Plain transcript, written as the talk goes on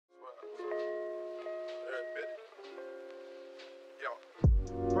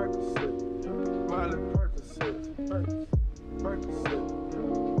Miley Percocet,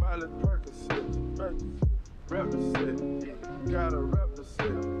 Percocet, Miley Percocet, Percocet, represent, gotta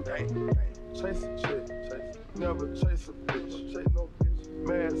represent, chase a chick, never chase a bitch, chase no bitch,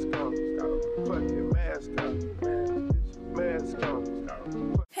 mask on, fucking mask on, mask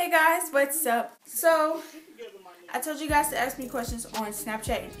on. Hey guys, what's up? So I told you guys to ask me questions on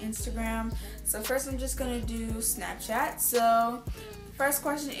Snapchat and Instagram. So first I'm just gonna do Snapchat. So first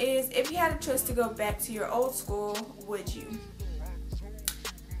question is, if you had a choice to go back to your old school, would you?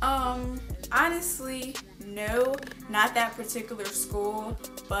 Honestly, no, not that particular school,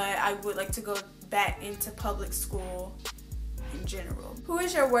 but I would like to go back into public school in general. Who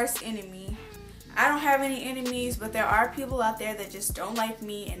is your worst enemy? I don't have any enemies, but there are people out there that just don't like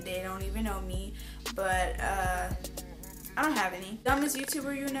me and they don't even know me. But I don't have any. Dumbest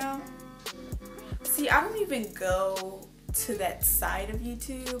YouTuber you know? See, I don't even go to that side of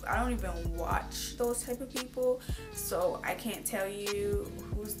YouTube. I don't even watch those type of people, so I can't tell you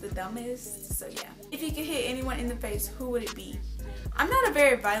who's the dumbest. So yeah, if you could hit anyone in the face, who would it be? I'm not a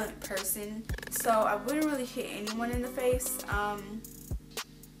very violent person, so I wouldn't really hit anyone in the face.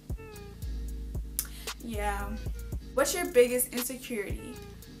 Yeah. What's your biggest insecurity?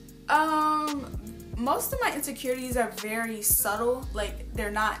 Most of my insecurities are very subtle. Like,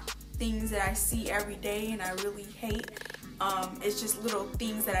 they're not things that I see every day and I really hate. It's just little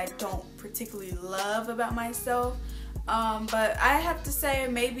things that I don't particularly love about myself. But I have to say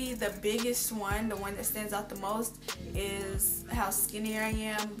maybe the biggest one, the one that stands out the most, is how skinny I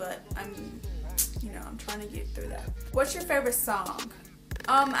am. But I'm trying to get through that. What's your favorite song?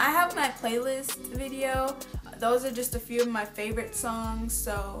 I have my playlist video. Those are just a few of my favorite songs,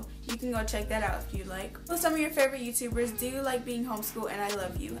 so you can go check that out if you like. Who are some of your favorite YouTubers? Do you like being homeschooled? And I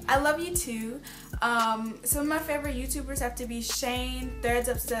love you. I love you too. Some of my favorite YouTubers have to be Shane, Threads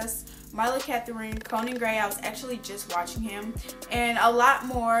Obsessed, Marla Catherine, Conan Gray. I was actually just watching him, and a lot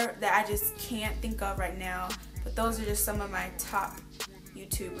more that I just can't think of right now. But those are just some of my top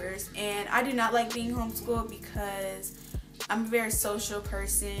YouTubers. And I do not like being homeschooled because I'm a very social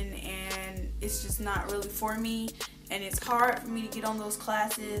person and it's just not really for me, and it's hard for me to get on those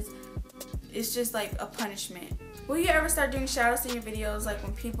classes. It's just like a punishment. Will you ever start doing shout outs in your videos? Like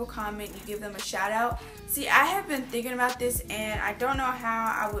when people comment, you give them a shout out? See, I have been thinking about this and I don't know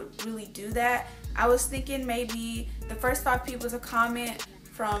how I would really do that. I was thinking maybe the first 5 people to comment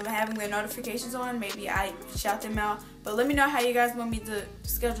from having their notifications on, maybe I shout them out. But let me know how you guys want me to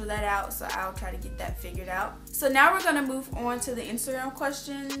schedule that out, so I'll try to get that figured out. So now we're gonna move on to the Instagram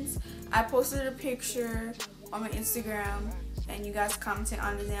questions. I posted a picture on my Instagram and you guys commented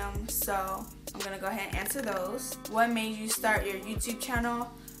under them, so I'm gonna go ahead and answer those. What made you start your YouTube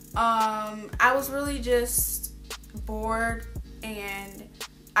channel? I was really just bored, and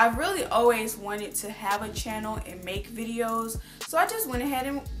I really always wanted to have a channel and make videos, so I just went ahead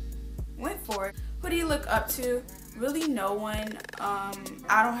and went for it. Who do you look up to? Really no one.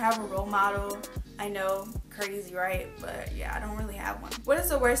 I don't have a role model. I know, crazy, right? But yeah, I don't really have one. What is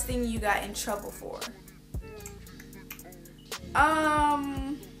the worst thing you got in trouble for?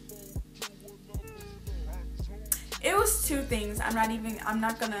 It was 2 things. I'm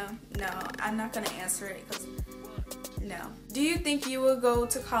not gonna answer it because no. Do you think you will go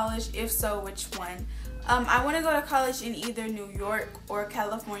to college? If so, which one? I want to go to college in either New York or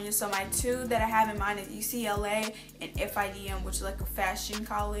California. So my 2 that I have in mind is UCLA and FIDM, which is like a fashion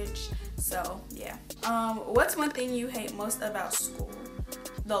college. So yeah. What's one thing you hate most about school?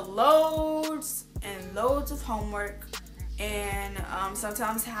 The loads and loads of homework, and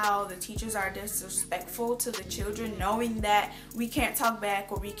sometimes how the teachers are disrespectful to the children, knowing that we can't talk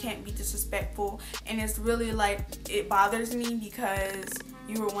back or we can't be disrespectful. And it's really like, it bothers me because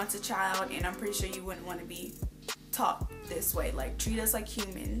you were once a child and I'm pretty sure you wouldn't want to be taught this way. Like, treat us like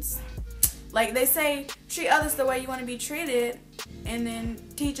humans. Like they say, treat others the way you want to be treated, and then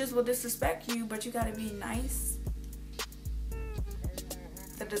teachers will disrespect you, but you gotta be nice.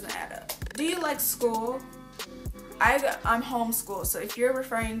 That doesn't add up. Do you like school? I'm homeschooled, so if you're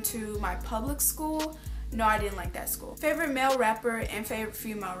referring to my public school, no, I didn't like that school. Favorite male rapper and favorite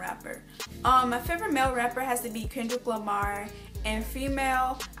female rapper? My favorite male rapper has to be Kendrick Lamar, and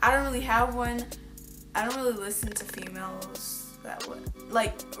female, I don't really have one. I don't really listen to females that would,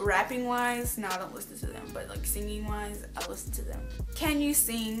 like, rapping wise, no, I don't listen to them, but like singing wise, I listen to them. Can you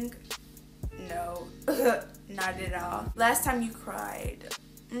sing? No, not at all. Last time you cried?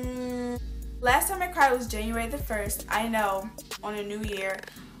 Last time I cried was January the 1st. I know, on a new year,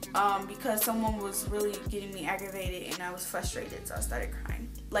 because someone was really getting me aggravated and I was frustrated, so I started crying,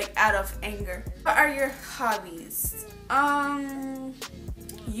 like out of anger. What are your hobbies?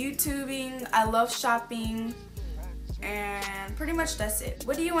 YouTubing, I love shopping, and pretty much that's it.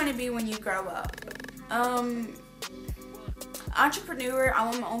 What do you want to be when you grow up? Entrepreneur. I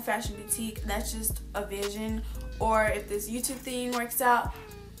want my own fashion boutique. That's just a vision. Or if this YouTube thing works out,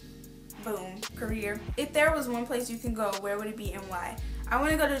 boom, career. If there was one place you can go, where would it be and why? I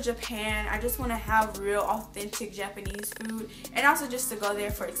want to go to Japan. I just want to have real authentic Japanese food, and also just to go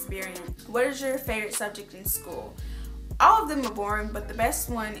there for experience. What is your favorite subject in school? All of them are boring, but the best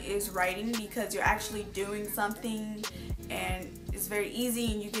one is writing, because you're actually doing something and it's very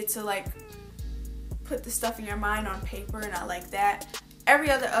easy and you get to like put the stuff in your mind on paper, and I like that. Every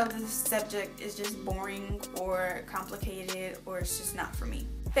other subject is just boring or complicated, or it's just not for me.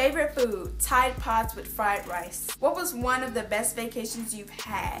 Favorite food? Tide Pods with fried rice. What was one of the best vacations you've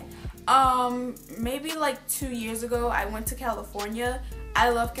had? Maybe like 2 years ago, I went to California. I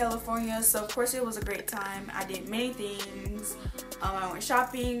love California, so of course it was a great time. I did many things. I went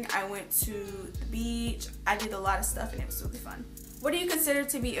shopping, I went to the beach, I did a lot of stuff, and it was really fun. What do you consider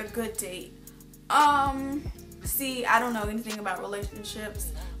to be a good date? See, I don't know anything about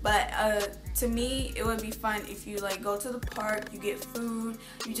relationships, but to me it would be fun if you like go to the park, you get food,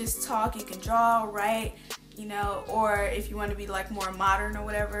 you just talk, you can draw, write, you know, or if you want to be like more modern or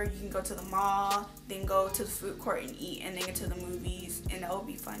whatever, you can go to the mall, then go to the food court and eat, and then get to the movies, and that would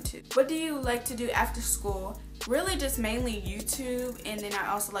be fun too. What do you like to do after school? Really just mainly YouTube, and then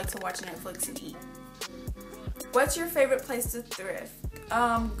I also like to watch Netflix and eat. What's your favorite place to thrift?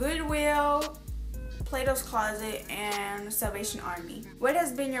 Goodwill, Plato's Closet, and Salvation Army. What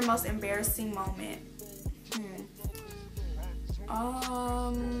has been your most embarrassing moment?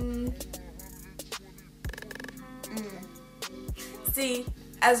 See,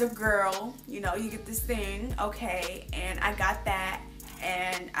 as a girl, you know, you get this thing, okay, and I got that,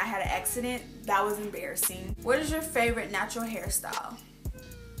 and I had an accident. That was embarrassing. What is your favorite natural hairstyle?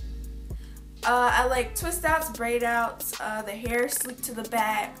 I like twist outs, braid outs, the hair sleek to the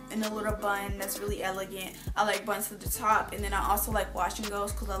back, and a little bun that's really elegant. I like buns to the top, and then I also like wash and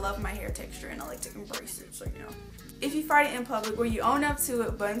goes because I love my hair texture and I like to embrace it, so you know. If you farted in public, will you own up to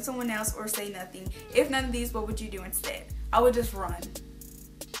it, bun someone else, or say nothing? If none of these, what would you do instead? I would just run.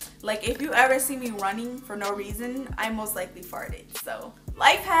 Like, if you ever see me running for no reason, I most likely farted. So,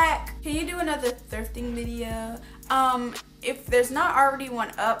 life hack. Can you do another thrifting video? If there's not already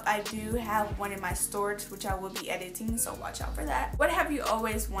one up, I do have one in my storage, which I will be editing, so watch out for that. What have you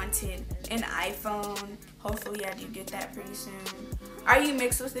always wanted? An iPhone. Hopefully I do get that pretty soon. Are you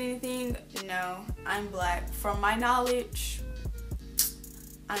mixed with anything? No, I'm black. From my knowledge,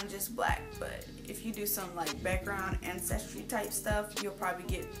 I'm just black, but if you do some like background ancestry type stuff, you'll probably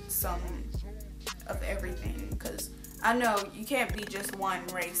get some of everything, because I know you can't be just one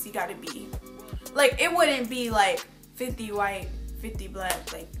race. You gotta be like, it wouldn't be like 50 white, 50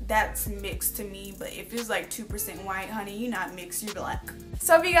 black, like that's mixed to me. But if it's like 2% white, honey, you're not mixed, you're black.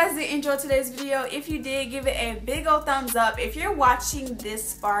 So if you guys did enjoy today's video, if you did, give it a big old thumbs up. If you're watching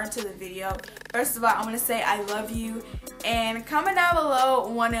this far into the video, first of all, I'm gonna say I love you, and comment down below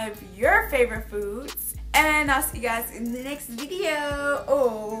one of your favorite foods, and I'll see you guys in the next video.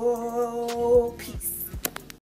 Oh, peace.